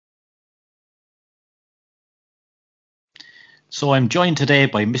So I'm joined today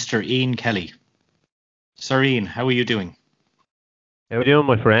by Mr. Ian Kelly. Sir Ian, how are you doing? How are you doing,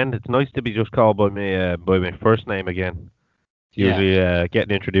 my friend? It's nice to be just called by my first name again. It's Yeah, usually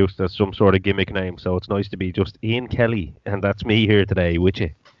getting introduced as some sort of gimmick name, so it's nice to be just Ian Kelly, and that's me here today with you.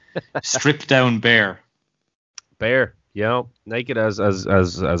 stripped down bear. Bear, naked as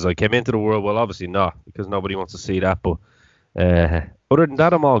I came into the world. Well, obviously not, because nobody wants to see that. But other than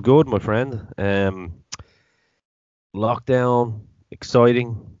that, I'm all good, my friend. Lockdown,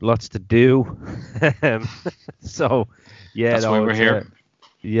 exciting, lots to do. Um, so, yeah, That's why no, we're it's here.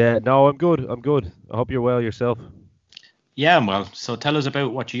 yeah, no, I'm good. I'm good. I hope you're well yourself. Yeah, well, so tell us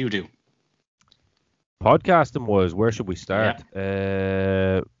about what you do. Podcasting was, where should we Yeah,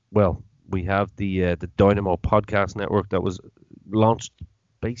 start? Well, we have the Dynamo Podcast Network that was launched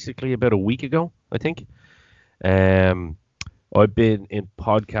basically about a week ago, I think. Um, I've been in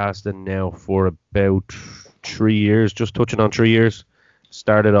podcasting now for about 3 years, just touching on 3 years.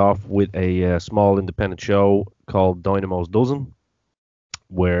 Started off with a small independent show called Dynamo's Dozen,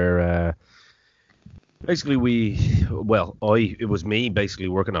 where basically it was me basically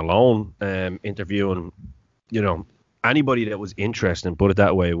working alone, interviewing, anybody that was interesting, put it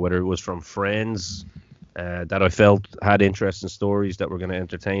that way, whether it was from friends that I felt had interesting stories that were going to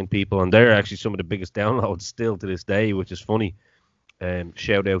entertain people. And they're actually some of the biggest downloads still to this day, which is funny.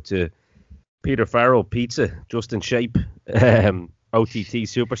 Shout out to Peter Farrell Pizza, just in shape, OTT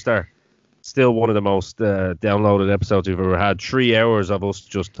superstar. Still one of the most downloaded episodes we've ever had. 3 hours of us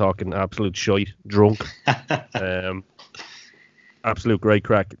just talking absolute shite, drunk. Absolute great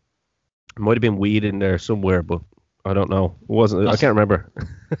crack. Might have been weed in there somewhere, but I don't know. It wasn't. I can't remember.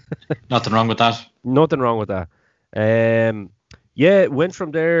 nothing wrong with that. Nothing wrong with that. Yeah, went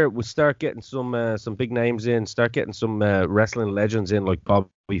from there. We start getting some big names in. Start getting some wrestling legends in, like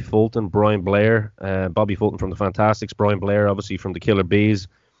Bobby Fulton, Brian Blair. Bobby Fulton from the Fantastics, Brian Blair obviously from the Killer Bees.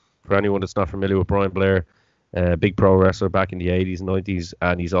 For anyone that's not familiar with Brian Blair, big pro wrestler back in the 80s and 90s,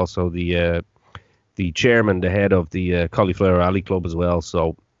 and he's also the chairman, the head of the Cauliflower Alley Club as well.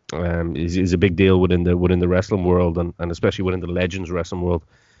 So he's a big deal within the wrestling world, and especially within the Legends wrestling world.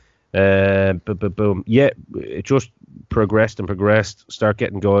 But boom, yeah, it just progressed and progressed. Start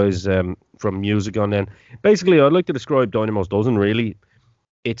getting guys from music on. Then basically, I'd like to describe Dynamo's Dozen. Really,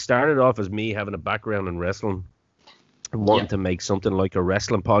 it started off as me having a background in wrestling, wanting to make something like a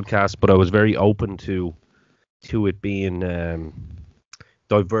wrestling podcast, but I was very open to it being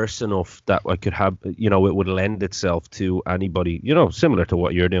diverse enough that I could have, it would lend itself to anybody, similar to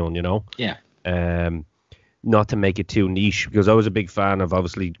what you're doing, Yeah. Not to make it too niche, because I was a big fan of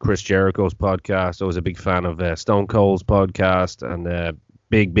obviously Chris Jericho's podcast. I was a big fan of Stone Cold's podcast, and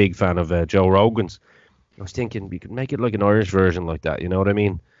big fan of Joe Rogan's. I was thinking we could make it like an Irish version like that, you know what I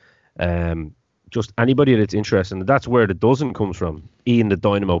mean? Just anybody that's interested. And that's where the dozen comes from. Ian the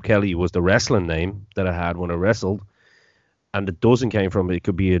Dynamo Kelly was the wrestling name that I had when I wrestled. And the dozen came from, it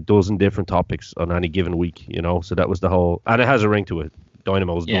could be a dozen different topics on any given week, So that was the whole, and it has a ring to it.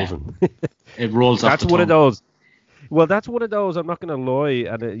 Dynamo's Dozen. It rolls off That's the one tongue. of those. Well, that's one of those, I'm not going to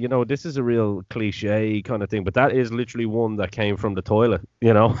lie. And, this is a real cliche kind of thing, but that is literally one that came from the toilet,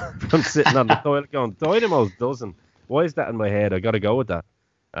 from sitting on the toilet going, Dynamo's Dozen. Why is that in my head? I got to go with that.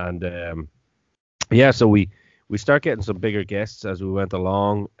 And, yeah, so we start getting some bigger guests as we went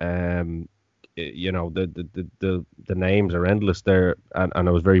along. The names are endless there, and I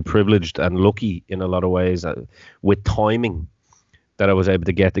was very privileged and lucky in a lot of ways with timing that I was able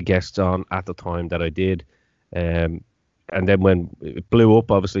to get the guests on at the time that I did. And then when it blew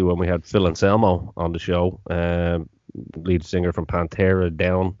up, obviously, when we had Phil Anselmo on the show, lead singer from Pantera,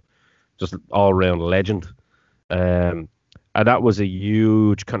 Down, just all-round legend. And that was a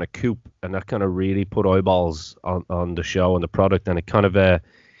huge kind of coup, and that kind of really put eyeballs on the show and the product, and it kind of it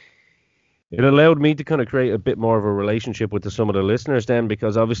allowed me to kind of create a bit more of a relationship with some of the listeners then,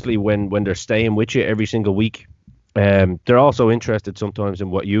 because obviously when they're staying with you every single week, they're also interested sometimes in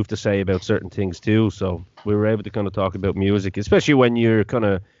what you have to say about certain things too. So we were able to kind of talk about music, especially when you're kind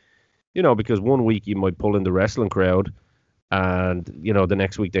of, because one week you might pull in the wrestling crowd, and the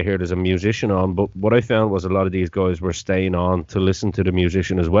next week they hear there's a musician on. But what I found was a lot of these guys were staying on to listen to the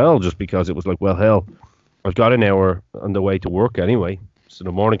musician as well, just because it was like, well, hell, I've got an hour on the way to work anyway, so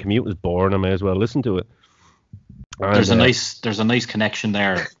the morning commute is boring, I may as well listen to it. And, there's a nice connection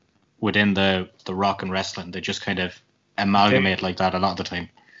there within the rock and wrestling. They just kind of amalgamate like that a lot of the time.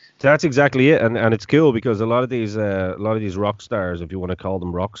 That's exactly it, and it's cool because a lot of these rock stars, if you want to call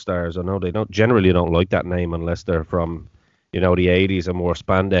them rock stars, I know they don't like that name unless they're from the 80s and more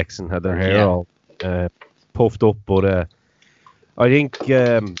spandex and had their hair all puffed up. But I think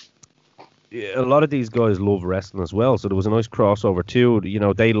a lot of these guys love wrestling as well, so there was a nice crossover too. You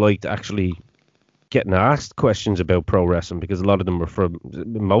know, they liked actually getting asked questions about pro wrestling because a lot of them were from,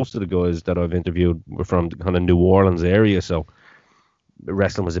 most of the guys that I've interviewed were from the kind of New Orleans area, so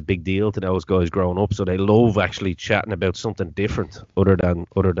wrestling was a big deal to those guys growing up. So they love actually chatting about something different other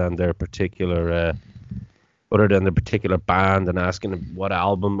than their particular band, and asking them what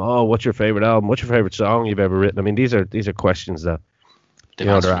album, what's your favorite album, what's your favorite song you've ever written. I mean, these are questions that they've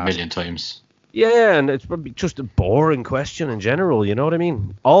answered a million times. Yeah, and it's probably just a boring question in general, you know what I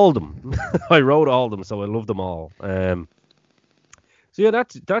mean? All of them. I wrote all of them, so I love them all. So yeah,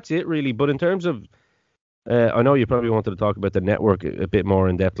 that's it really. But in terms of, I know you probably wanted to talk about the network a bit more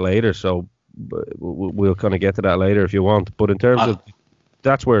in depth later, so we'll kind of get to that later if you want. But in terms of,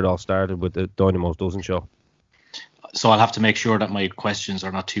 that's where it all started with the Dynamo's Dozen show. So I'll have to make sure that my questions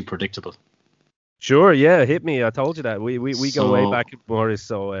are not too predictable. Sure, yeah, hit me. I told you that. We go way back, Morris.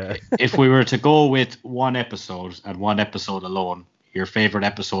 So if we were to go with one episode and one episode alone, your favorite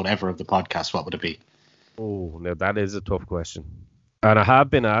episode ever of the podcast, what would it be? Oh, now that is a tough question. And I have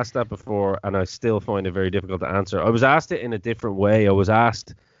been asked that before, and I still find it very difficult to answer. I was asked it in a different way. I was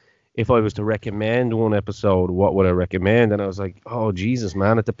asked if I was to recommend one episode, what would I recommend? And I was like, oh, Jesus,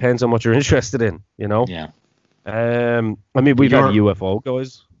 man, it depends on what you're interested in, you know? Yeah. I mean, we've had UFO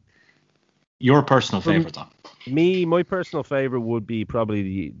guys. Your personal favorite, though? My personal favorite would be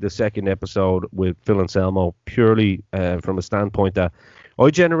probably the second episode with Phil Anselmo, purely from a standpoint that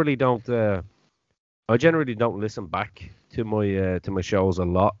I generally don't listen back to my shows a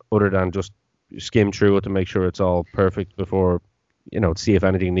lot, other than just skim through it to make sure it's all perfect before, see if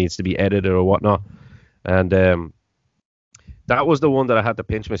anything needs to be edited or whatnot. And that was the one that I had to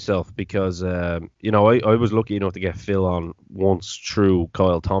pinch myself because, I was lucky enough to get Phil on once through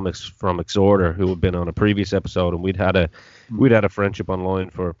Kyle Thomas from Exorder, who had been on a previous episode, and we'd had a friendship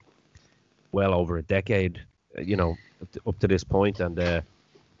online for well over a decade, up to this point. And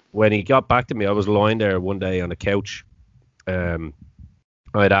when he got back to me, I was lying there one day on the couch. I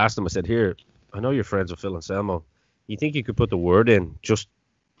had asked him, I said, "Here, I know you're friends with Phil Anselmo. You think you could put the word in, just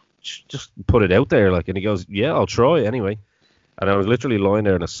put it out there?" And he goes, "Yeah, I'll try anyway." And I was literally lying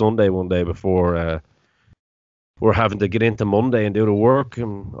there on a Sunday one day before we're having to get into Monday and do the work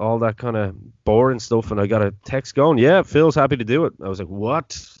and all that kind of boring stuff. And I got a text going, "Yeah, Phil's happy to do it." I was like,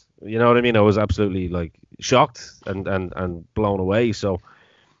 "What?" You know what I mean? I was absolutely shocked and blown away. So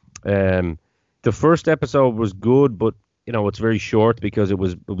the first episode was good, but it's very short because it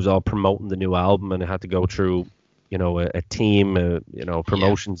was all promoting the new album, and it had to go through a team,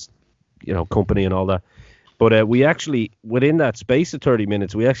 promotions, company and all that. But we actually, within that space of 30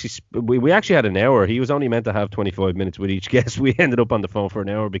 minutes, we actually had an hour. He was only meant to have 25 minutes with each guest. We ended up on the phone for an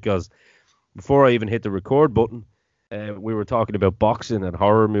hour because before I even hit the record button, we were talking about boxing and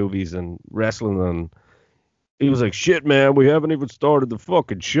horror movies and wrestling. And he was like, "Shit, man, we haven't even started the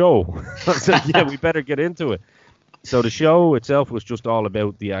fucking show." I was like, "Yeah, we better get into it." So the show itself was just all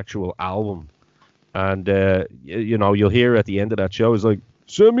about the actual album. And, you'll hear at the end of that show, it's like,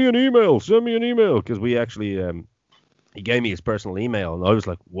 send me an email, because we actually, he gave me his personal email, and I was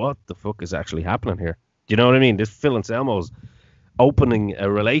like, what the fuck is actually happening here? Do you know what I mean? This Phil Anselmo's opening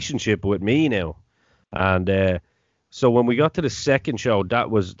a relationship with me now. And so when we got to the second show,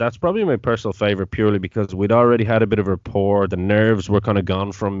 that's probably my personal favorite, purely because we'd already had a bit of rapport. The nerves were kind of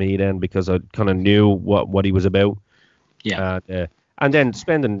gone from me then because I kind of knew what he was about. Yeah. And then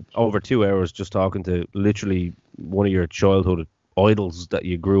spending over 2 hours just talking to literally one of your childhood idols that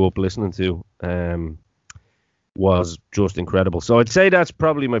you grew up listening to was just incredible. So I'd say that's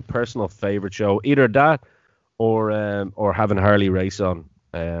probably my personal favorite show, either that or having Harley race on,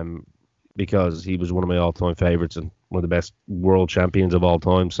 because he was one of my all-time favorites and one of the best world champions of all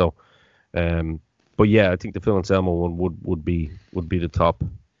time. So but yeah, I think the Phil Anselmo one would be the top,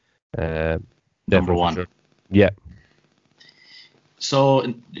 number one. Sure. Yeah.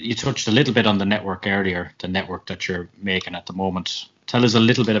 So you touched a little bit on the network earlier, the network that you're making at the moment. Tell us a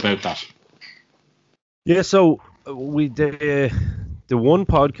little bit about that. Yeah, so the one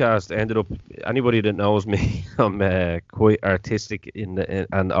podcast ended up, anybody that knows me, I'm quite artistic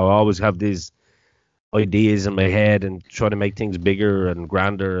and I always have these ideas in my head and try to make things bigger and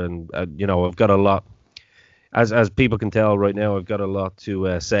grander, and I've got a lot, as people can tell right now, I've got a lot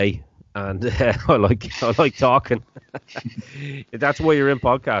to say. And I like talking. That's why you're in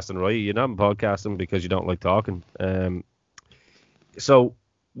podcasting, right? You're not in podcasting because you don't like talking. So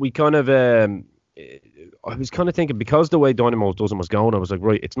we kind of, I was kind of thinking, because the way Dynamo's Dozen was going, I was like,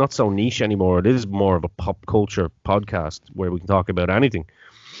 right, it's not so niche anymore. It is more of a pop culture podcast where we can talk about anything.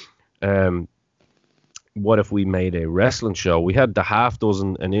 What if we made a wrestling show? We had the half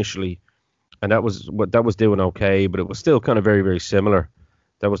dozen initially, and that was doing okay, but it was still kind of very, very similar.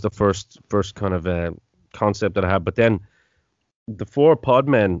 That was the first kind of concept that I had. But then the Four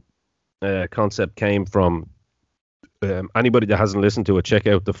Podmen concept came from anybody that hasn't listened to it. Check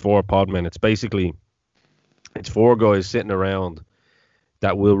out the Four Podmen. It's four guys sitting around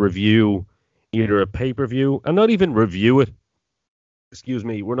that will review either a pay-per-view and not even review it. Excuse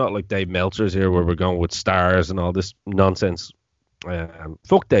me, we're not like Dave Meltzer's here where we're going with stars and all this nonsense.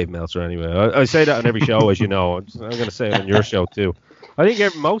 Fuck Dave Meltzer anyway. I say that on every show, as you know. I'm going to say it on your show too. I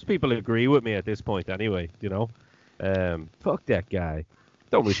think most people agree with me at this point anyway, you know. Fuck that guy.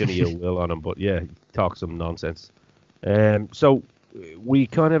 Don't wish any ill will on him, but yeah, talk some nonsense. So we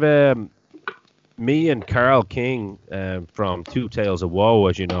kind of, me and Carl King from Two Tales of Woe,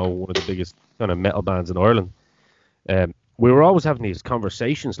 as you know, one of the biggest kind of metal bands in Ireland, we were always having these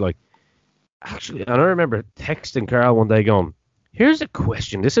conversations like, actually, and I remember texting Carl one day going, here's a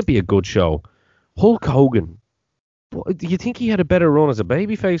question, this would be a good show. Hulk Hogan, do you think he had a better run as a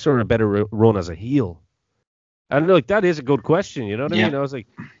babyface or a better run as a heel? And like, that is a good question, you know what I mean? I was like,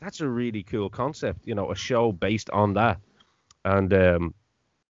 that's a really cool concept, you know, a show based on that. And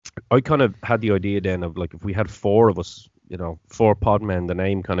I kind of had the idea then of like, if we had four of us, you know, Four Podmen, the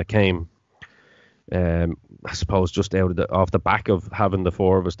name kind of came, I suppose, just off the back of having the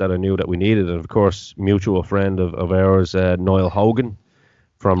four of us that I knew that we needed. And of course, mutual friend of ours, Niall Hogan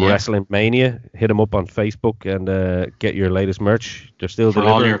from Wrestling Mania. Hit him up on Facebook and get your latest merch. They're still for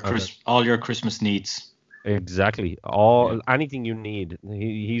delivering all your Christmas needs. Exactly, anything you need.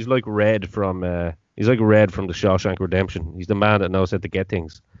 He's like Red from the Shawshank Redemption. He's the man that knows how to get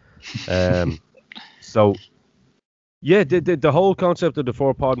things. So yeah, the whole concept of the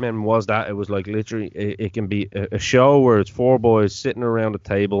Four Podmen was that it was like literally it can be a show where it's four boys sitting around a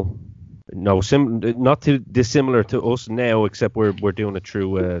table. No, not too dissimilar to us now, except we're doing it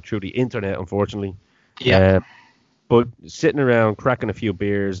through the internet, unfortunately. Yeah. But sitting around, cracking a few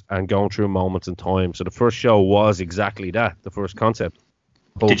beers, and going through moments in time. So the first show was exactly that. The first concept.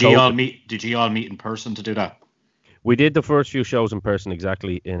 Did you all meet in person to do that? We did the first few shows in person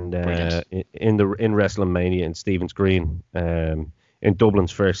exactly in Wrestling Mania in Stephen's Green, in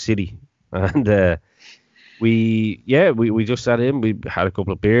Dublin's Fair City, and we just sat in. We had a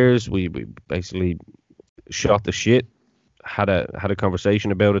couple of beers. We basically shot the shit. Had a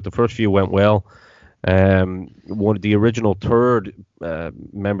conversation about it. The first few went well. One of the original third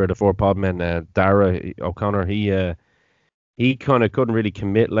member of the Four Podmen, Dara O'Connor, he kind of couldn't really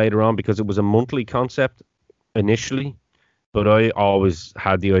commit later on because it was a monthly concept initially, but I always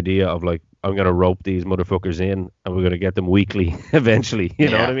had the idea of like, I'm gonna rope these motherfuckers in and we're gonna get them weekly eventually. You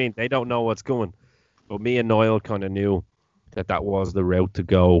know what I mean? They don't know what's coming, but me and Niall kind of knew that was the route to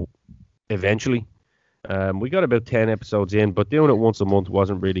go eventually. We got about 10 episodes in, but doing it once a month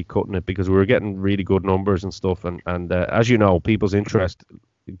wasn't really cutting it because we were getting really good numbers and stuff. And as you know, people's interest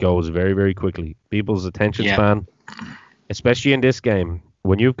goes very, very quickly. People's attention span, especially in this game,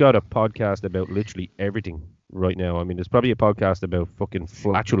 when you've got a podcast about literally everything right now. I mean, there's probably a podcast about fucking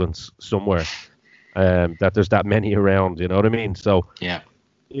flatulence somewhere that there's that many around, you know what I mean? So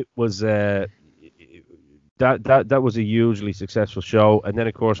it was... That was a hugely successful show, and then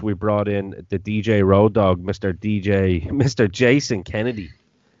of course we brought in the DJ Road Dogg, Mr. Jason Kennedy.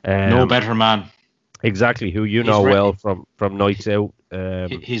 No better man. Exactly, who you know well from Nights Out.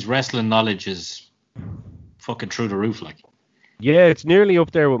 His wrestling knowledge is fucking through the roof, like. Yeah, it's nearly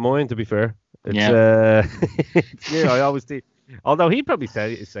up there with mine, to be fair. I always think. Although he'd probably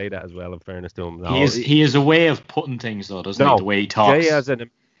say that as well. In fairness to him, no, he is a way of putting things, though, doesn't he? The way he talks. Jay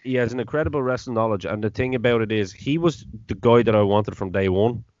he has an incredible wrestling knowledge, and the thing about it is he was the guy that I wanted from day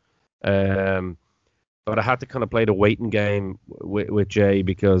one. But I had to kind of play the waiting game with Jay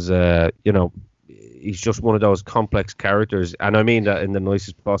because he's just one of those complex characters, and I mean that in the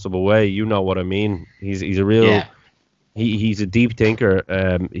nicest possible way. You know what I mean? He's a real he's a deep thinker.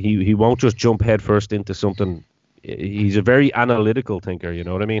 He won't just jump headfirst into something. He's a very analytical thinker. You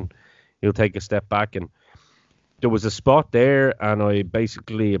know what I mean? He'll take a step back and. There was a spot there, and I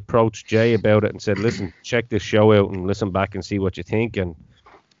basically approached Jay about it and said, listen, check this show out and listen back and see what you think. And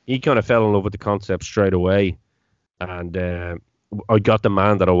he kind of fell in love with the concept straight away. And I got the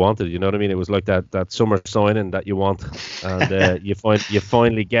man that I wanted, you know what I mean? It was like that summer signing that you want. And you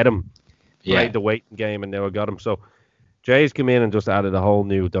finally get him. Played the waiting game, and now I got him. So Jay's come in and just added a whole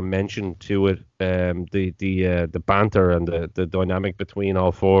new dimension to it. The banter and the dynamic between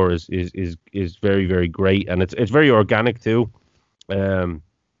all four is very, very great, and it's very organic too.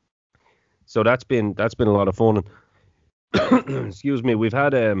 So that's been a lot of fun. And excuse me, we've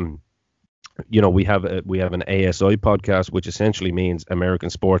had we have an ASI podcast, which essentially means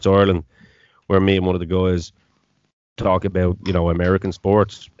American Sports Ireland, where me and one of the guys talk about, American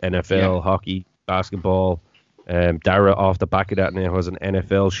sports, NFL, hockey, basketball. Dara, off the back of that, now has an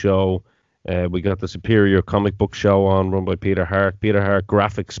NFL show. We got the Superior Comic Book Show on, run by Peter Hart. Peter Hart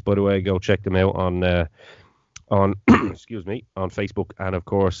Graphics, by the way, go check them out on excuse me, on Facebook and of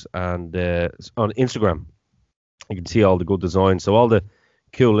course and on Instagram. You can see all the good designs. So all the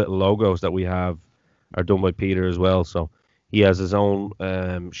cool little logos that we have are done by Peter as well. So he has his own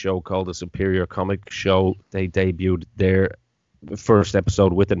show called the Superior Comic Show. They debuted their first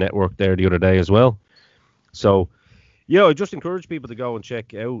episode with the network there the other day as well. So yeah, I just encourage people to go and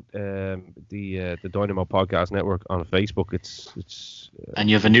check out the Dynamo Podcast Network on Facebook. It's and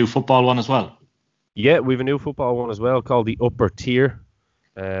you have a new football one as well. Yeah, we have a new football one as well called the Upper Tier,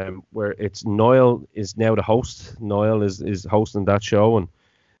 where it's Niall is now the host. Niall is hosting that show,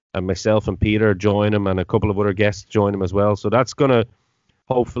 and myself and Peter join him, and a couple of other guests join him as well. So that's gonna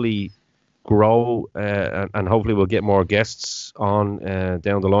hopefully grow, and hopefully we'll get more guests on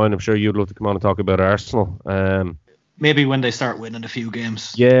down the line. I'm sure you'd love to come on and talk about Arsenal. Maybe when they start winning a few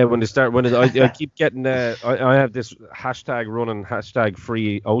games. Yeah, when they start winning. I keep getting, I have this hashtag running, hashtag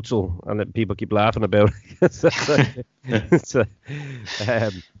free Oatsel, and that people keep laughing about it.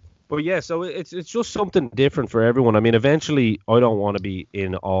 But yeah, so it's just something different for everyone. I mean, eventually I don't want to be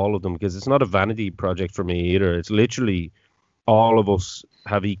in all of them because it's not a vanity project for me either. It's literally all of us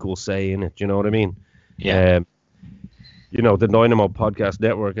have equal say in it. You know what I mean? Yeah. The Dynamo Podcast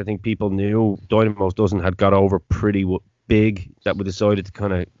Network, I think people knew Dynamos had got over pretty big, that we decided to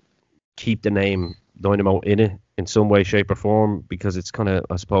kind of keep the name Dynamo in it in some way, shape or form, because it's kind of,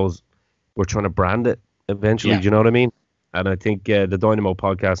 I suppose, we're trying to brand it eventually. Do you know what I mean? And I think the Dynamo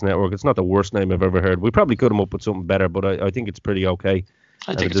Podcast Network, it's not the worst name I've ever heard. We probably could come up with something better, but I think it's pretty okay.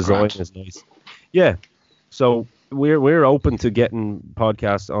 I think the design is nice. Yeah. So we're open to getting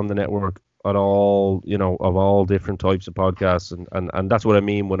podcasts on the network at all, of all different types of podcasts, and that's what I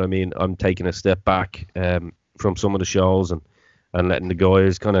mean when I'm taking a step back from some of the shows and letting the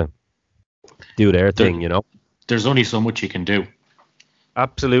guys kind of do their thing. There's only so much you can do.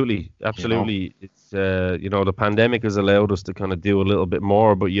 Absolutely. It's the pandemic has allowed us to kind of do a little bit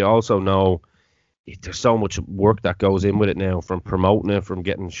more, but you also know there's so much work that goes in with it now, from promoting it, from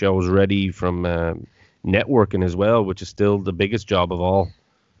getting shows ready, from networking as well, which is still the biggest job of all.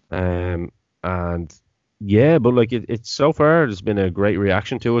 And yeah, but like it's so far there's been a great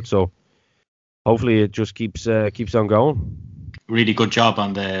reaction to it, so hopefully it just keeps on going. Really good job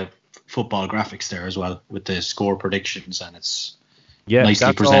on the football graphics there as well, with the score predictions, and it's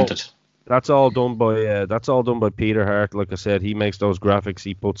nicely presented. That's all done by Peter Hart. Like I said, he makes those graphics.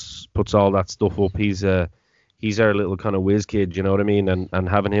 He puts all that stuff up. He's our little kind of whiz kid, you know what I mean? And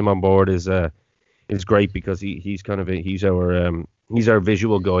having him on board is great, because he's our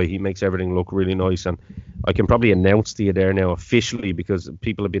visual guy. He makes everything look really nice, and I can probably announce to you there now officially, because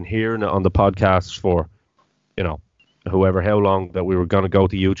people have been hearing it on the podcasts for, how long, that we were going to go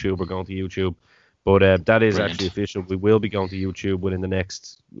to YouTube. We're going to YouTube, but that is actually official. We will be going to YouTube within the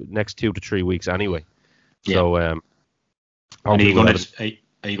next 2 to 3 weeks anyway. Yeah. So, are you going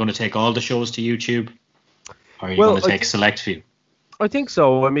to take all the shows to YouTube, or are you going to take a select few? I think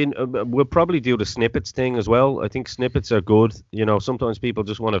so. I mean, we'll probably do the snippets thing as well. I think snippets are good. Sometimes people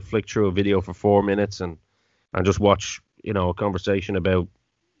just want to flick through a video for 4 minutes and just watch, a conversation about,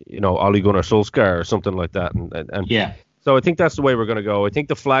 Ole Gunnar Solskjaer or something like that. And yeah. So I think that's the way we're going to go. I think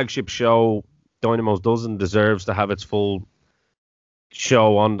the flagship show, Dynamos deserves to have its full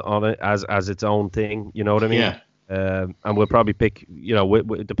show on it as its own thing. You know what I mean? Yeah. And we'll probably pick,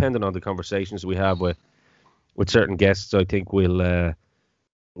 depending on the conversations we have with certain guests, I think we'll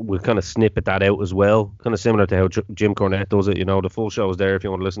kind of snippet that out as well, kind of similar to how Jim Cornette does it. The full show is there if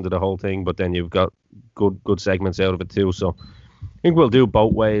you want to listen to the whole thing, but then you've got good segments out of it too. So I think we'll do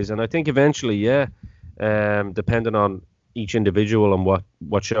both ways, and I think eventually, depending on each individual and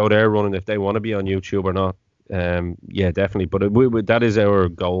what show they're running, if they want to be on YouTube or not, definitely. But that is our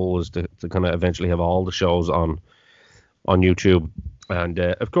goal, is to kind of eventually have all the shows on YouTube. And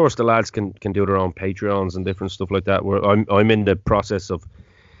of course, the lads can do their own Patreons and different stuff like that. I'm in the process of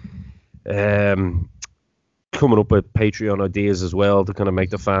coming up with Patreon ideas as well, to kind of make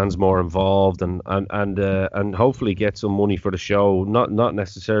the fans more involved and hopefully get some money for the show. Not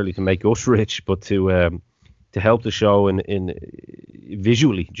necessarily to make us rich, but to help the show in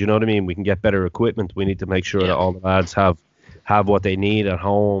visually. Do you know what I mean? We can get better equipment. We need to make sure that all the lads have what they need at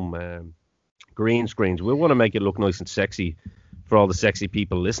home. Green screens. We want to make it look nice and sexy for all the sexy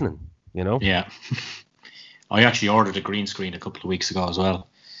people listening, Yeah. I actually ordered a green screen a couple of weeks ago as well,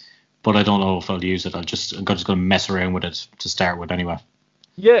 but I don't know if I'll use it. I'm just going to mess around with it to start with anyway.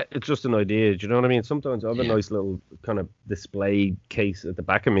 Yeah, it's just an idea. Do you know what I mean? Sometimes I have a Yeah. nice little kind of display case at the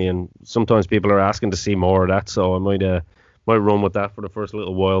back of me, and sometimes people are asking to see more of that, so I might run with that for the first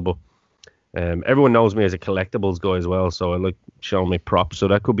little while. But everyone knows me as a collectibles guy as well, so I like showing me props. So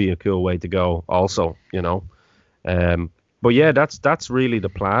that could be a cool way to go, also. But yeah, that's really the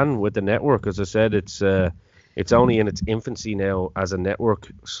plan with the network. As I said, it's only in its infancy now as a network,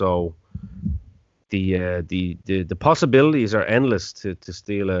 so the possibilities are endless, to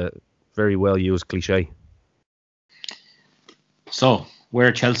steal a very well used cliche. So, where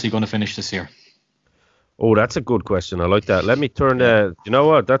are Chelsea going to finish this year? Oh, that's a good question. I like that. Let me turn the. You know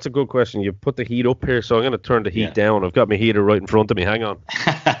what? That's a good question. You put the heat up here, so I'm going to turn the heat down. I've got my heater right in front of me. Hang on.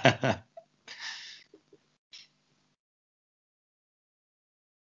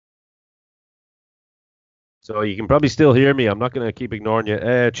 So you can probably still hear me. I'm not going to keep ignoring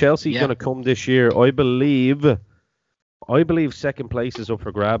you. Chelsea's going to come this year. I believe second place is up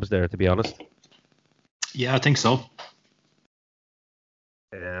for grabs there, to be honest. Yeah, I think so.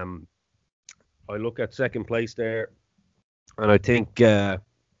 I look at second place there, and I think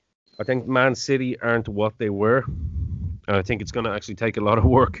Man City aren't what they were. And I think it's going to actually take a lot of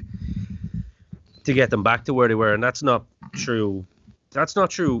work to get them back to where they were, and that's not true. That's not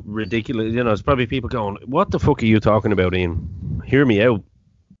true. Ridiculous. It's probably people going, "What the fuck are you talking about, Ian? Hear me out."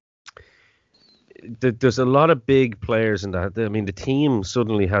 There's a lot of big players in that. I mean, the team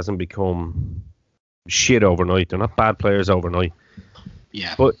suddenly hasn't become shit overnight. They're not bad players overnight.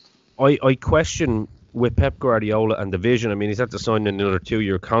 Yeah. But I question with Pep Guardiola and the vision. I mean, he's had to sign another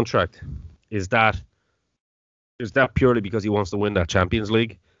 2-year contract. Is that purely because he wants to win that Champions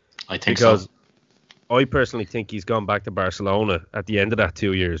League? I think so. I personally think he's gone back to Barcelona at the end of that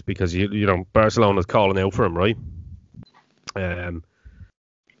 2 years because Barcelona's calling out for him, right?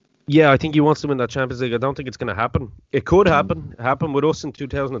 Yeah, I think he wants to win that Champions League. I don't think it's going to happen. It could happen with us in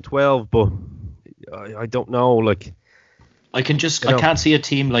 2012, but I don't know. Like, I can't see a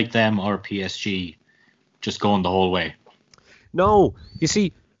team like them or PSG just going the whole way. No, you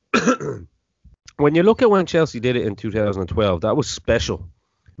see, when you look at when Chelsea did it in 2012, that was special.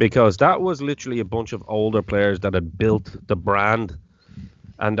 Because that was literally a bunch of older players that had built the brand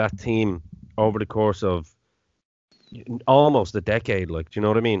and that team over the course of almost a decade. Like, do you know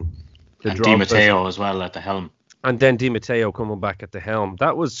what I mean? And Di Matteo as well at the helm. And then Di Matteo coming back at the helm.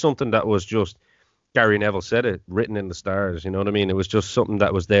 That was something that was just, Gary Neville said it, written in the stars. You know what I mean? It was just something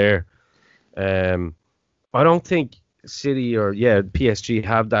that was there. I don't think City or PSG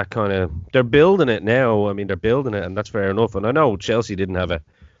have that kind of. They're building it now. I mean, they're building it, and that's fair enough. And I know Chelsea didn't have a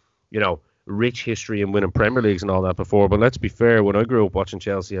rich history in winning Premier Leagues and all that before. But let's be fair, when I grew up watching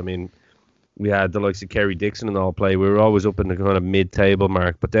Chelsea, I mean, we had the likes of Kerry Dixon and all play. We were always up in the kind of mid-table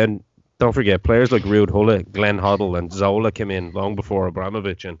mark. But then, don't forget, players like Ruud Gullit, Glenn Hoddle, and Zola came in long before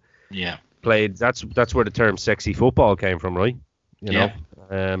Abramovich and played. That's where the term "sexy football" came from, right? You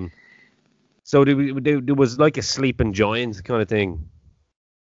know. So there was like a sleeping giant kind of thing.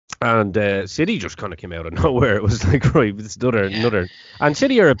 And City just kind of came out of nowhere. It was like, right, it's another. And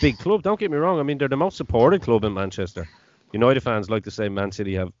City are a big club, don't get me wrong. I mean, they're the most supported club in Manchester. United fans like to say Man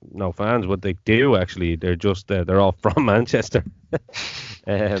City have no fans, but they do, actually. They're just, they're all from Manchester.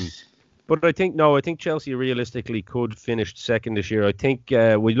 But I think Chelsea realistically could finish second this year. I think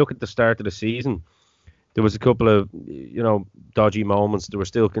we look at the start of the season, there was a couple of, dodgy moments. They were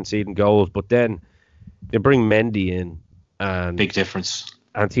still conceding goals, but then they bring Mendy in. And big difference.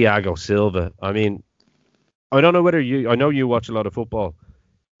 And Thiago Silva. I mean, I don't know I know you watch a lot of football.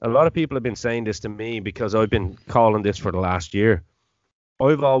 A lot of people have been saying this to me because I've been calling this for the last year.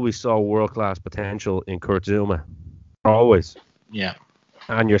 I've always saw world-class potential in Kurt Zouma. Always. Yeah.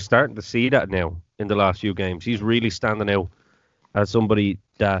 And you're starting to see that now in the last few games. He's really standing out as somebody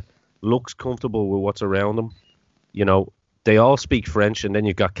that looks comfortable with what's around him. They all speak French, and then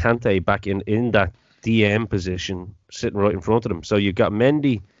you've got Kante back in that DM position sitting right in front of them. So you've got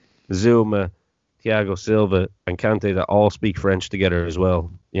Mendy, Zouma, Thiago Silva, and Kante that all speak French together as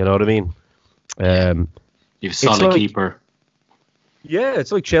well. You know what I mean? You've solid keeper. Yeah,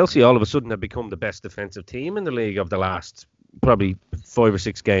 it's like Chelsea all of a sudden have become the best defensive team in the league of the last probably 5 or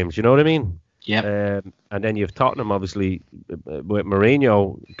 6 games. You know what I mean? Yeah. And then you have Tottenham, obviously, with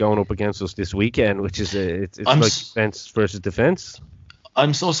Mourinho going up against us this weekend, which is it's like defense versus defense.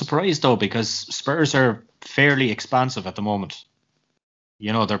 I'm so surprised, though, because Spurs are fairly expansive at the moment.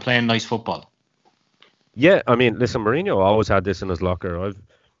 They're playing nice football. Yeah, I mean, listen, Mourinho always had this in his locker. I've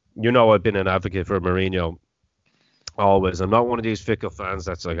been an advocate for Mourinho always. I'm not one of these fickle fans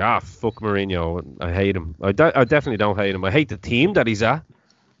that's like, fuck Mourinho. I hate him. I definitely don't hate him. I hate the team that he's at.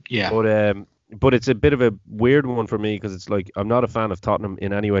 Yeah. But but it's a bit of a weird one for me because it's like I'm not a fan of Tottenham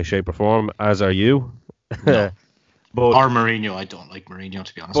in any way, shape, or form. As are you. No. But Or Mourinho. I don't like Mourinho,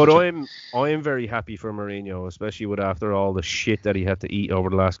 to be honest but with you. I'm very happy for Mourinho, especially with after all the shit that he had to eat over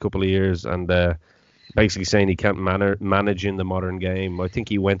the last couple of years, and basically saying he can't manage in the modern game. I think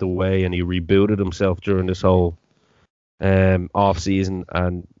he went away and he rebooted himself during this whole off season,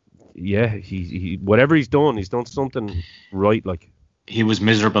 and yeah, he whatever he's done something right. Like, He was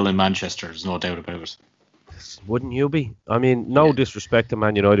miserable in Manchester, there's no doubt about it. wouldn't you be? I mean, no Yeah. disrespect to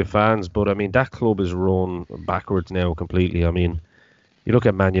Man United fans, but I mean that club is run backwards now completely. I mean, you look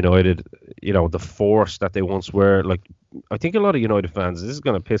at Man United, the force that they once were. Like, I think a lot of United fans, this is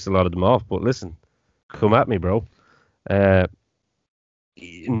going to piss a lot of them off, but listen, come at me, bro. Uh,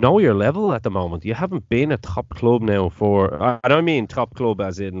 know your level at the moment. You haven't been a top club now for, I don't mean top club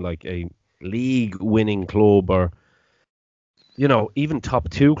as in like a league winning club or, even top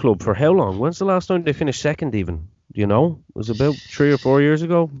two club for how long? When's the last time they finished second even? It was about 3 or 4 years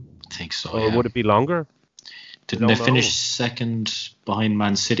ago, I think so, or yeah. would it be longer? Didn't they finish second behind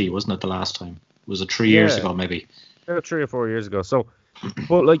Man City, wasn't it, the last time? Was it 3 years ago, maybe? About 3 or 4 years ago. So,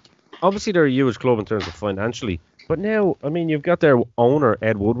 but like, obviously they're a huge club in terms of financially. But now, I mean, you've got their owner,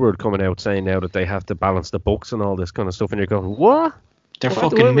 Ed Woodward, coming out saying now that they have to balance the books and all this kind of stuff. And you're going, what? They're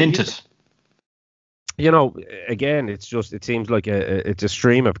fucking minted. Again, it seems like it's a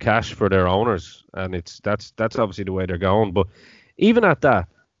stream of cash for their owners. And that's obviously the way they're going. But even at that,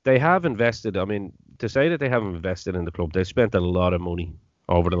 they have invested. I mean, to say that they haven't invested in the club, they've spent a lot of money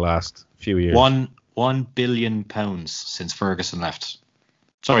over the last few years. £1 billion since Ferguson left.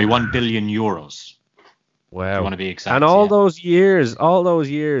 Sorry, €1 billion. Wow. If you want to be exact. And all those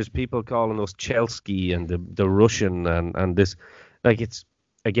years, people calling us Chelsea and the Russian and this, like, it's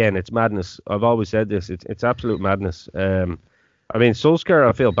madness. I've always said this. It's absolute madness. I mean, Solskjaer,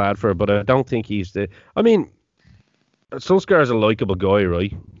 I feel bad for, but I don't think he's the. I mean, Solskjaer is a likable guy,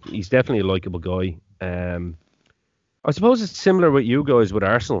 right? He's definitely a likable guy. I suppose it's similar with you guys with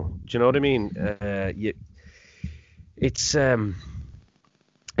Arsenal. Do you know what I mean? It's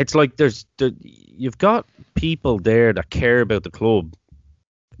like you've got people there that care about the club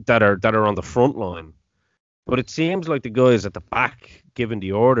that are on the front line, but it seems like the guys at the back giving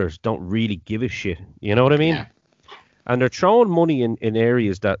the orders don't really give a shit. You know what I mean? Yeah. And they're throwing money in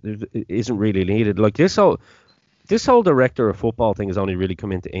areas that isn't really needed. Like this whole director of football thing has only really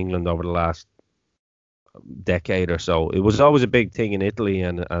come into England over the last decade or so. It was always a big thing in Italy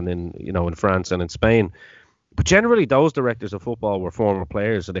and in France and in Spain. But generally, those directors of football were former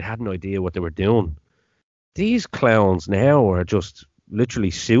players, so they had no idea what they were doing. These clowns now are just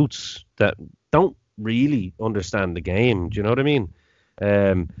literally suits that don't really understand the game. Do you know what I mean?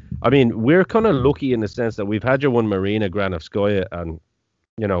 I mean, we're kind of lucky in the sense that we've had your one Marina Granovskaya, and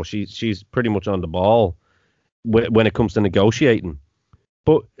she's pretty much on the ball when it comes to negotiating.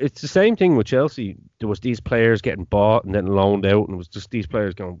 But it's the same thing with Chelsea. There was these players getting bought and then loaned out, and it was just these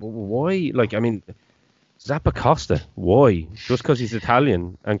players going, well, why? Like, I mean, Zappacosta, why? Just because he's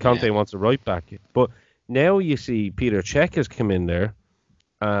Italian and Conte wants a right back. But now you see Peter Cech has come in there,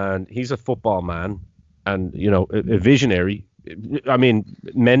 and he's a football man and, a visionary. I mean,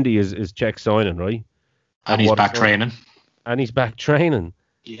 Mendy is Cech signing, right? And he's back training. And he's back training.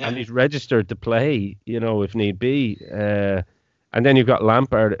 Yeah. And he's registered to play, if need be. And then you've got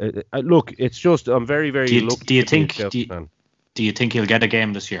Lampard. Look, it's just, I'm very, very lucky. Do you think he'll get a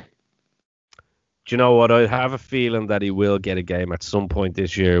game this year? Do you know what? I have a feeling that he will get a game at some point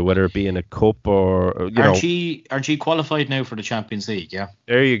this year, whether it be in a cup or Aren't you qualified now for the Champions League? Yeah.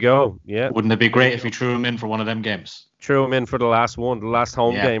 There you go. Yeah. Wouldn't it be great if you threw him in for one of them games? Threw him in for the last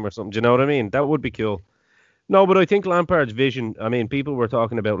home game or something. Do you know what I mean? That would be cool. No, but I think Lampard's vision. I mean, people were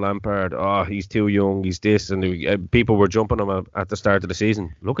talking about Lampard. Oh, he's too young. He's this, and people were jumping on him at the start of the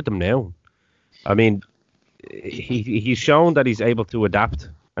season. Look at them now. I mean, he's shown that he's able to adapt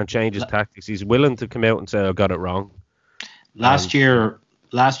and change his tactics. He's willing to come out and say, I got it wrong. Last year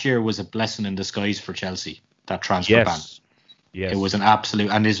was a blessing in disguise for Chelsea, that transfer ban. Yes. It was an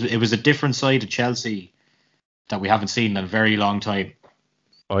absolute, and it was a different side of Chelsea that we haven't seen in a very long time.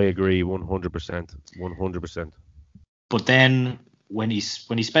 I agree 100%. 100%. But then when he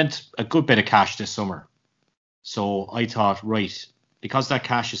spent a good bit of cash this summer, so I thought, right, because that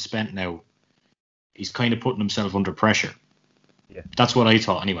cash is spent now, he's kind of putting himself under pressure. Yeah. That's what I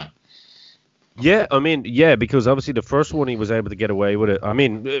thought anyway. Yeah, I mean, because obviously the first one he was able to get away with it. I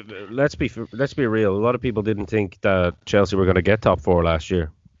mean, let's be real. A lot of people didn't think that Chelsea were going to get top four last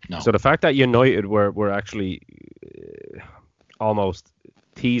year. No. So the fact that United were actually almost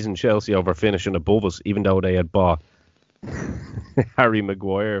teasing Chelsea over finishing above us, even though they had bought Harry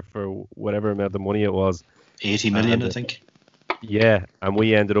Maguire for whatever amount of money it was. 80 million, And, I think. yeah, and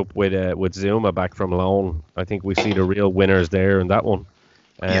we ended up with Zuma back from loan. I think we see the real winners there in that one.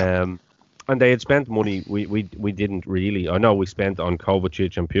 Yeah. And they had spent money. We didn't really. I know we spent on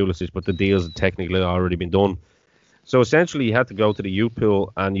Kovacic and Pulisic, but the deals had technically already been done. So essentially, you had to go to the U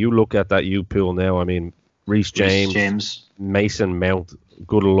pool, and you look at that U pool now. I mean, Reece James, Mason Mount.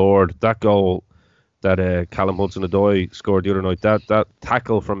 Good Lord, that goal that Callum Hudson-Odoi scored the other night. That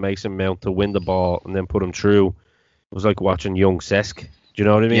tackle from Mason Mount to win the ball and then put him through. It was like watching young Cesc. Do you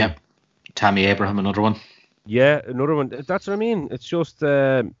know what I mean? Yeah. Tammy Abraham, another one. Yeah, another one. That's what I mean. It's just,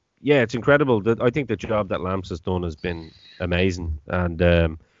 it's incredible. I think the job that Lamps has done has been amazing,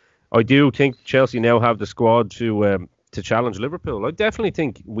 and I do think Chelsea now have the squad to challenge Liverpool. I definitely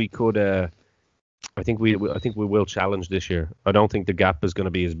think we could. I think we will challenge this year. I don't think the gap is going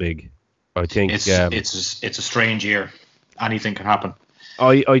to be as big. I think it's a strange year. Anything can happen.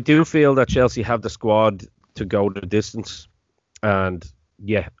 I do feel that Chelsea have the squad to go the distance, and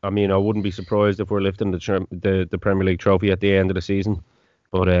yeah, I mean, I wouldn't be surprised if we're lifting the Premier League trophy at the end of the season.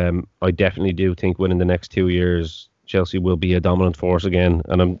 But I definitely do think within the next 2 years, Chelsea will be a dominant force again,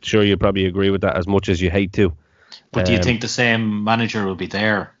 and I'm sure you probably agree with that as much as you hate to. But do you think the same manager will be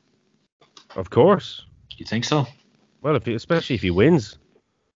there? Of course. You think so? Well, especially if he wins.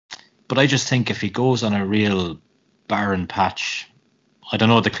 But I just think if he goes on a real barren patch, I don't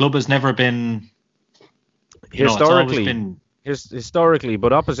know. The club has never been historically,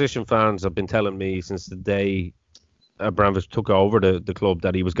 but opposition fans have been telling me since the day Abramovich took over the club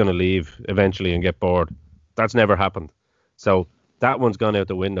that he was going to leave eventually and get bored. That's never happened. So that one's gone out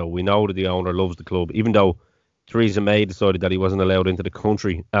the window. We know that the owner loves the club, even though Theresa May decided that he wasn't allowed into the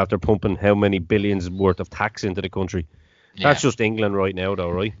country after pumping how many billions worth of tax into the country. Yeah. That's just England right now,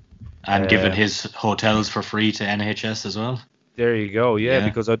 though, right? And giving his hotels for free to NHS as well. There you go, yeah.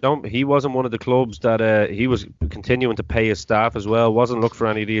 Because he wasn't one of the clubs that he was continuing to pay his staff as well. Wasn't looking for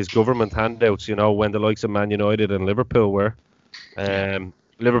any of these government handouts, when the likes of Man United and Liverpool were.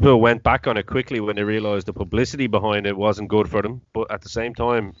 Liverpool went back on it quickly when they realised the publicity behind it wasn't good for them. But at the same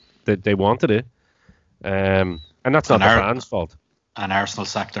time, they wanted it. And that's not the fans' fault. And Arsenal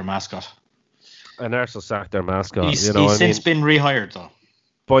sacked their mascot. He's since been rehired, though.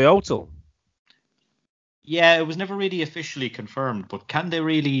 By Ozil. Yeah, it was never really officially confirmed, but can they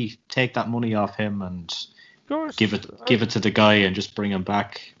really take that money off him and give it to the guy and just bring him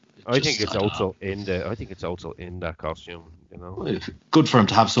back? I think it's Ozil in that costume, Good for him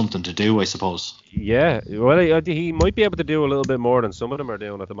to have something to do, I suppose. Yeah, well, he might be able to do a little bit more than some of them are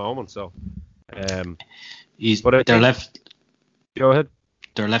doing at the moment. So, they're left. Go ahead.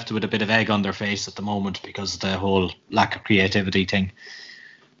 They're left with a bit of egg on their face at the moment because of the whole lack of creativity thing.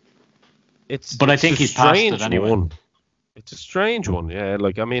 But I think he's past it anyway. It's a strange one, yeah.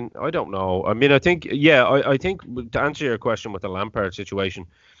 Like, I mean, I don't know. I mean, I think to answer your question with the Lampard situation,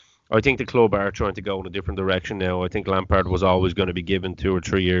 I think the club are trying to go in a different direction now. I think Lampard was always going to be given 2 or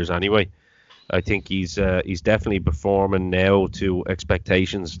 3 years anyway. I think he's definitely performing now to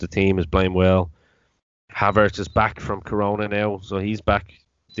expectations. The team is playing well. Havertz is back from Corona now, so he's back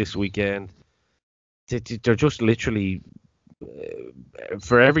this weekend. They're just literally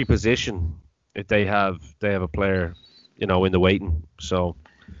for every position they have a player, in the waiting. So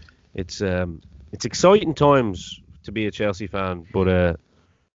it's exciting times to be a Chelsea fan, but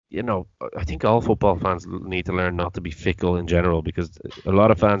I think all football fans need to learn not to be fickle in general, because a lot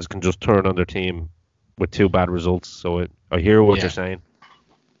of fans can just turn on their team with 2 bad results. So I hear what you're saying.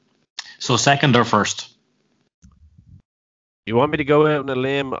 So second or first? You want me to go out on a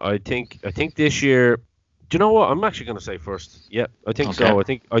limb? I think this year. Do you know what? I'm actually going to say first. Yeah, I think so.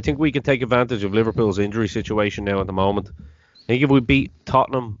 I think we can take advantage of Liverpool's injury situation now at the moment. I think if we beat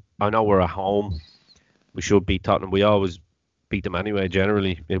Tottenham, I know we're at home. We should beat Tottenham. We always beat them anyway,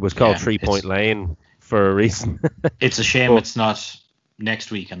 generally. It was called 3-point lane for a reason. It's a shame it's not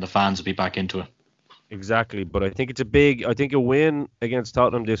next week and the fans will be back into it. Exactly, but I think I think a win against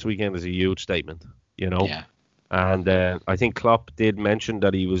Tottenham this weekend is a huge statement, Yeah. And I think Klopp did mention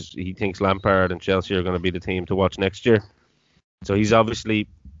that he thinks Lampard and Chelsea are going to be the team to watch next year. So he's obviously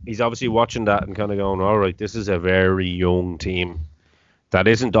watching that and kind of going, all right, this is a very young team that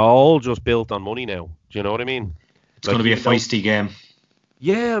isn't all just built on money now. Do you know what I mean? It's going to be a feisty game.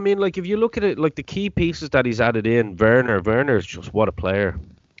 Yeah, I mean, like if you look at it, like the key pieces that he's added in, Werner is just what a player.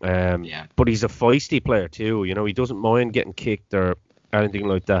 But he's a feisty player too. He doesn't mind getting kicked or anything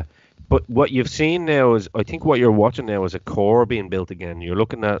like that. But what you've seen now is, I think what you're watching now is a core being built again. You're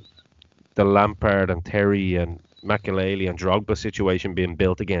looking at the Lampard and Terry and Makelele and Drogba situation being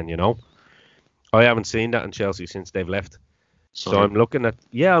built again, I haven't seen that in Chelsea since they've left. So So I'm looking at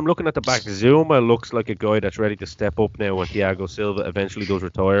the back. Zuma looks like a guy that's ready to step up now when Thiago Silva eventually does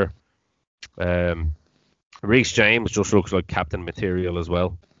retire. Reece James just looks like captain material as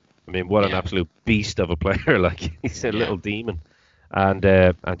well. I mean, what an absolute beast of a player! Like, he's a little demon. And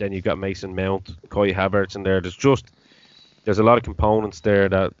then you've got Mason Mount, Kai Havertz in there. There's a lot of components there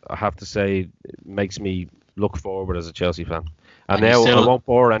that I have to say makes me look forward as a Chelsea fan. And now I won't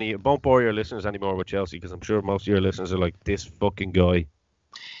bore your listeners anymore with Chelsea, because I'm sure most of your listeners are like, this fucking guy.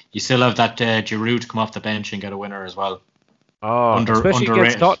 You still have that Giroud to come off the bench and get a winner as well. Oh, especially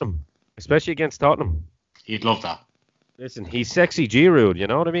against Tottenham. He'd love that. Listen, he's sexy Giroud, you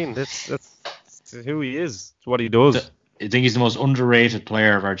know what I mean? That's who he is. It's what he does. I think he's the most underrated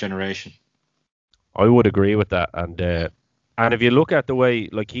player of our generation. I would agree with that. And if you look at the way,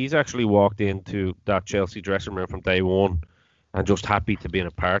 like, he's actually walked into that Chelsea dressing room from day one and just happy to be in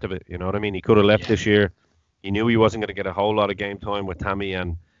a part of it. You know what I mean? He could have left this year. He knew he wasn't going to get a whole lot of game time with Tammy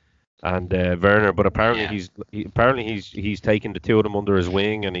and Werner, but apparently he's taken the two of them under his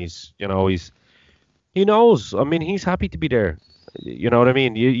wing, and he knows. I mean, he's happy to be there. You know what I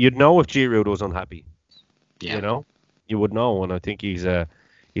mean? You'd know if Giroud was unhappy. Yeah. You know, you would know, and I think he's a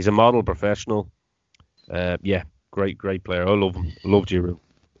model professional. Great player. I love him. I love Giroud.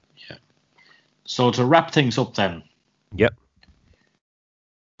 Yeah. So to wrap things up then. Yep.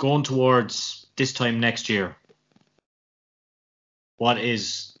 Going towards this time next year,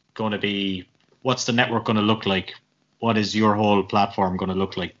 what's the network going to look like? What is your whole platform going to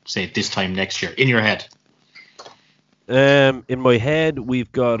look like, say, this time next year, in your head? In my head,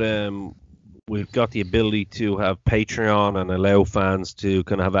 we've got the ability to have Patreon and allow fans to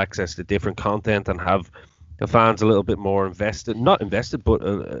kind of have access to different content and have the fans a little bit more not invested,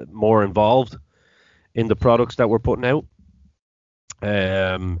 but more involved in the products that we're putting out.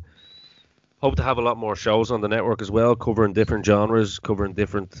 Hope to have a lot more shows on the network as well, covering different genres, covering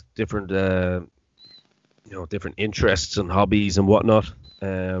different different interests and hobbies and whatnot.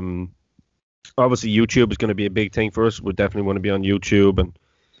 Obviously YouTube is going to be a big thing for us. We definitely want to be on YouTube and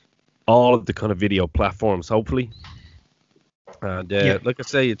all of the kind of video platforms, hopefully. And like I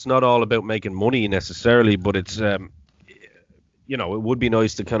say, it's not all about making money necessarily, but it's it would be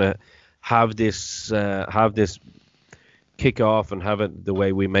nice to kind of have this kick off and have it the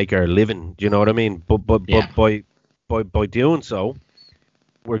way we make our living. Do you know what I mean? But by doing so,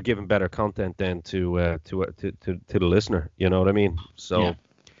 we're giving better content then to the listener. You know what I mean? So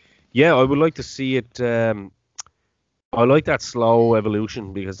I would like to see it. I like that slow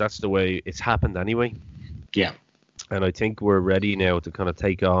evolution, because that's the way it's happened anyway. Yeah. And I think we're ready now to kind of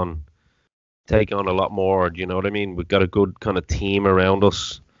take on a lot more. Do you know what I mean? We've got a good kind of team around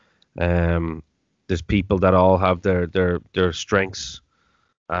us. There's people that all have their strengths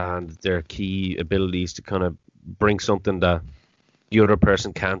and their key abilities to kind of bring something that the other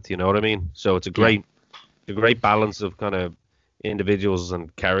person can't. You know what I mean? So it's a great balance of kind of individuals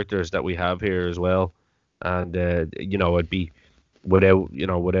and characters that we have here as well. And it'd be without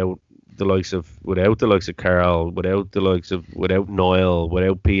the likes of Carl, without Noel,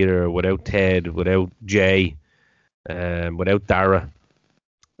 without Peter, without Ted, without Jay, without Dara,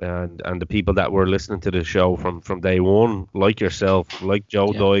 and the people that were listening to the show from day one, like yourself, like Joe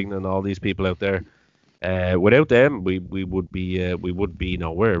Doig and all these people out there. Without them, we would be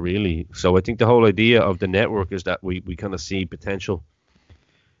nowhere really. So I think the whole idea of the network is that we kind of see potential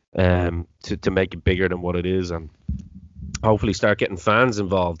to make it bigger than what it is, and hopefully start getting fans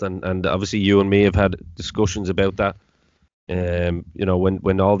involved. And obviously you and me have had discussions about that.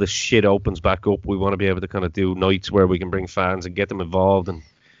 When all this shit opens back up, we want to be able to kind of do nights where we can bring fans and get them involved and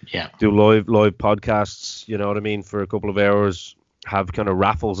do live podcasts, you know what I mean, for a couple of hours, have kind of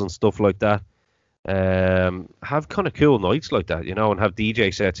raffles and stuff like that. Have kind of cool nights like that, and have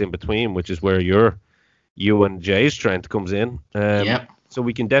DJ sets in between, which is where you and Jay's strength comes in. So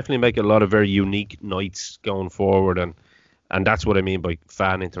we can definitely make a lot of very unique nights going forward, and that's what I mean by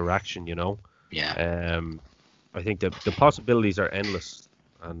fan interaction, I think that the possibilities are endless,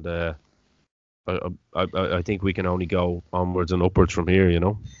 and I think we can only go onwards and upwards from here,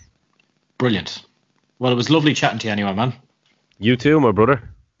 Brilliant. Well, it was lovely chatting to you anyway, man. You too, my brother.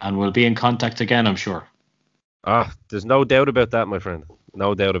 And we'll be in contact again, I'm sure. There's no doubt about that, my friend.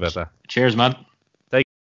 No doubt about that. Cheers, man.